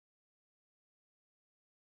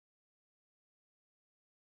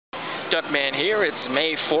Duckman here. It's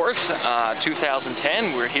May 4th,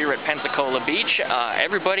 2010. We're here at Pensacola Beach.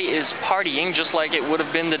 Everybody is partying just like it would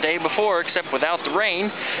have been the day before, except without the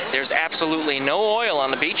rain. There's absolutely no oil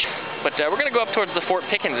on the beach, but we're going to go up towards the Fort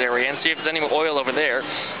Pickens area and see if there's any oil over there.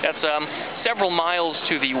 That's several miles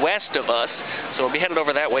to the west of us, so we'll be headed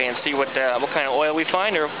over that way and see what kind of oil we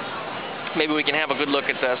find, or maybe we can have a good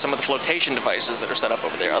look at some of the flotation devices that are set up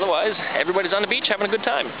over there. Otherwise, everybody's on the beach having a good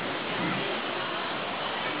time.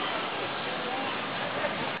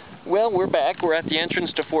 Well, we're back. We're at the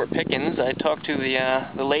entrance to Fort Pickens. I talked to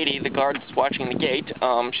the lady, the guard that's watching the gate.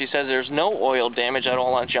 She says there's no oil damage at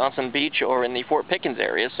all on Johnson Beach or in the Fort Pickens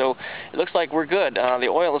area, so it looks like we're good. The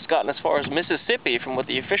oil has gotten as far as Mississippi from what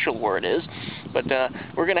the official word is, but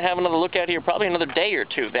we're going to have another look at here probably another day or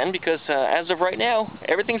two then, because as of right now,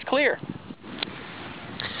 everything's clear.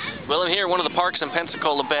 Well, I'm here at one of the parks in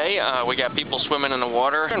Pensacola Bay. We got people swimming in the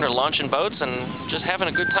water, and they're launching boats and just having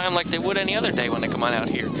a good time like they would any other day when they come on out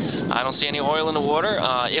here. I don't see any oil in the water.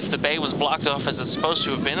 If the bay was blocked off as it's supposed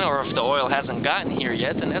to have been, or if the oil hasn't gotten here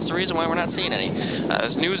yet, then that's the reason why we're not seeing any.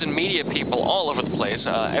 There's news and media people all over the place,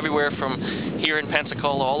 everywhere from here in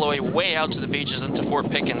Pensacola all the way out to the beaches into Fort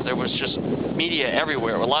Pickens. There was just media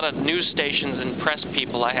everywhere. A lot of news stations and press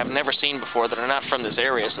people I have never seen before that are not from this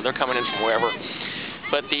area, so they're coming in from wherever.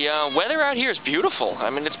 But the weather out here is beautiful. I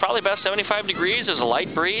mean, it's probably about 75 degrees. There's a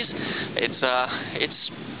light breeze. It's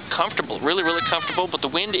comfortable, really, really comfortable. But the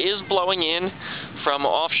wind is blowing in from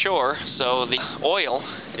offshore, so the oil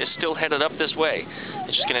is still headed up this way.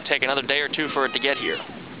 It's just going to take another day or two for it to get here.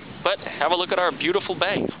 But have a look at our beautiful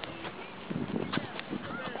bay.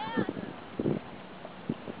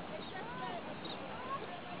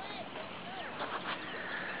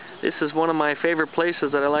 This is one of my favorite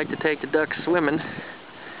places that I like to take the ducks swimming.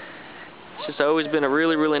 It's just always been a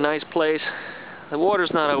really, really nice place. The water's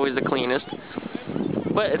not always the cleanest,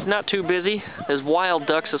 but it's not too busy. There's wild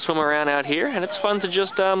ducks that swim around out here, and it's fun to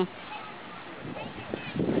just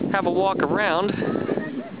have a walk around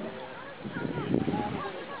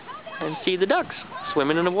and see the ducks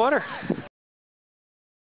swimming in the water.